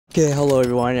Okay, hello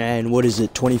everyone, and what is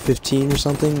it, 2015 or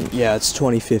something? Yeah, it's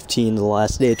 2015, the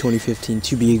last day of 2015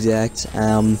 to be exact.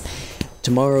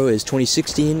 Tomorrow is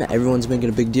 2016, everyone's making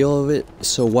a big deal of it,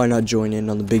 so why not join in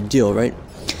on the big deal, right?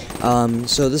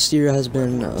 So this year has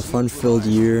been a fun-filled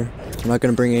year. I'm not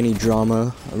going to bring any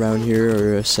drama around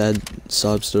here or sad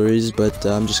sob stories, but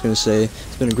I'm just going to say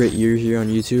it's been a great year here on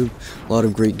YouTube. A lot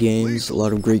of great games, a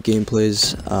lot of great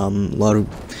gameplays, a lot of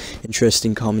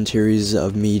interesting commentaries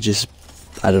of me just,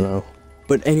 I don't know.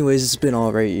 But anyways, it's been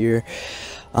alright year.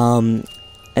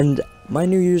 And my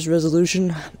New Year's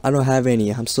resolution, I don't have any.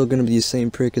 I'm still going to be the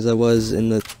same prick as I was in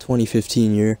the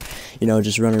 2015 year. You know,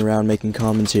 just running around making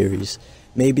commentaries.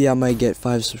 Maybe I might get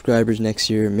 5 subscribers next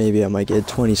year, maybe I might get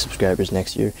 20 subscribers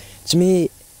next year. To me,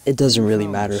 it doesn't really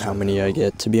matter how many I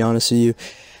get, to be honest with you.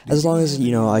 As long as,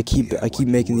 you know, I keep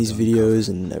making these videos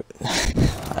and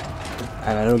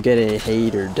I don't get any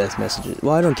hate or death messages.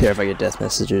 Well, I don't care if I get death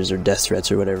messages or death threats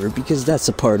or whatever, because that's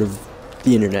a part of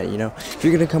the internet, you know? If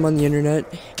you're gonna come on the internet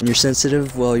and you're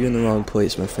sensitive, well, you're in the wrong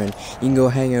place, my friend. You can go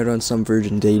hang out on some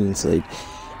virgin dating site.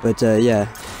 But yeah,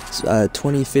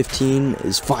 2015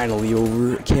 is finally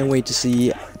over. Can't wait to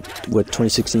see what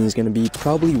 2016 is going to be.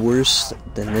 Probably worse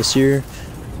than this year,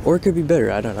 or it could be better,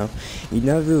 I don't know. You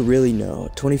never really know.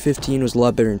 2015 was a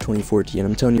lot better than 2014.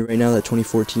 I'm telling you right now that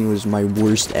 2014 was my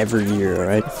worst ever year,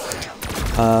 alright?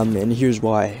 And here's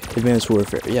why. Advanced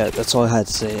Warfare. Yeah, that's all I had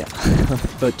to say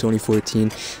about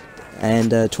 2014. And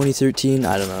 2013,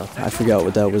 I don't know. I forgot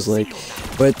what that was like.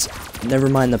 But never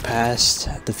mind the past.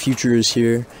 The future is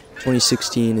here.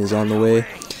 2016 is on the way.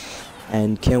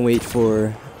 And can't wait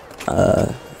for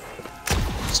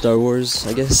Star Wars,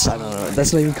 I guess. I don't know.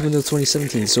 That's not even coming until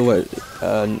 2017. So what?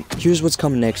 Here's what's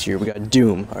coming next year. We got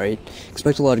Doom, alright?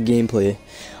 Expect a lot of gameplay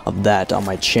of that on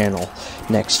my channel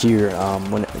next year.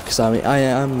 Because I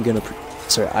am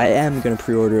gonna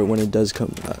pre-order it when it does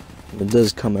come. It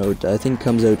does come out. I think it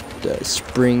comes out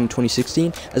spring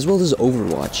 2016, as well as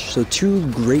Overwatch. So 2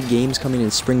 great games coming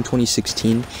in spring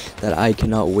 2016 that I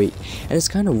cannot wait. And it's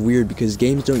kind of weird because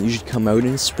games don't usually come out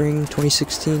in spring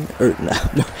 2016, or no,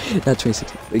 not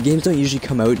 2016. Games don't usually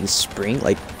come out in spring.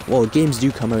 Like, well, games do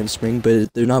come out in spring,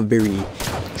 but they're not very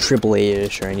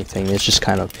AAA-ish or anything. It's just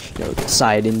kind of, you know,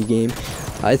 side indie game.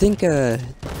 I think the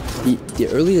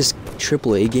earliest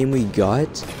AAA game we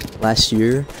got last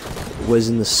year was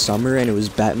in the summer, and it was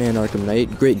Batman Arkham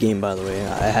Knight. Great game, by the way.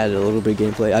 I had a little bit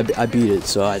of gameplay. I beat it,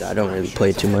 so I don't really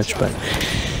play it too much, but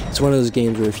it's one of those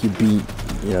games where if you beat,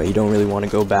 you know, you don't really want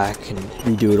to go back and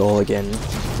redo it all again.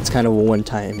 It's kind of a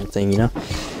one-time thing, you know?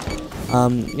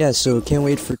 Yeah, so can't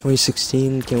wait for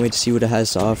 2016. Can't wait to see what it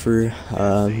has to offer.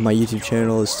 My YouTube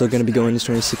channel is still going to be going in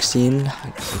 2016.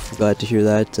 If you're glad to hear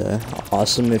that,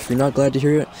 awesome. If you're not glad to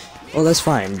hear it, well, that's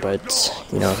fine, but,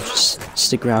 you know, just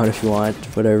stick around if you want,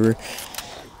 whatever.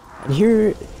 And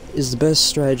here is the best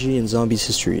strategy in Zombies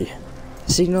history.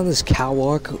 Sitting on this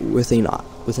catwalk with an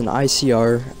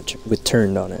ICR with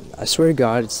turned on it. I swear to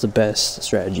God, it's the best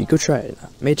strategy. Go try it.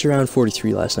 Made it around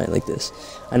 43 last night like this.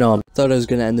 I know, I thought I was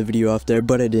going to end the video off there,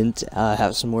 but I didn't. I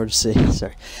have some more to say,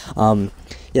 sorry.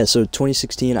 Yeah, so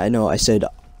 2016, I know I said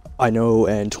I know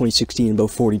and 2016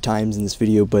 about 40 times in this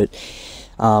video, but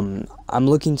I'm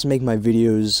looking to make my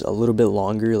videos a little bit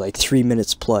longer, like 3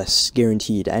 minutes plus,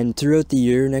 guaranteed. And throughout the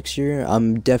year, next year,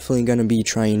 I'm definitely going to be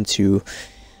trying to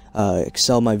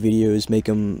excel my videos, make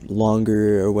them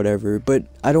longer or whatever. But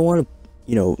I don't want to,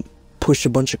 you know, push a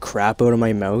bunch of crap out of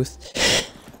my mouth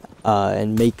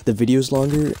and make the videos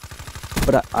longer.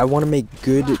 But I want to make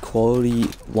good quality,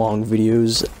 long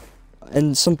videos.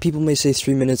 And some people may say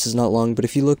 3 minutes is not long, but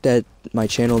if you looked at my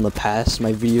channel in the past,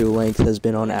 my video length has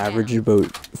been on average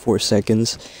about 4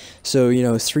 seconds. So, you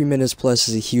know, 3 minutes plus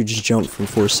is a huge jump from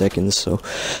 4 seconds, so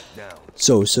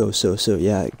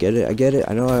yeah, I get it.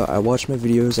 I know I watch my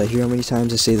videos, I hear how many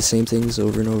times I say the same things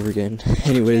over and over again.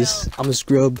 Anyways, I'm a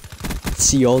scrub.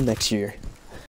 See y'all next year.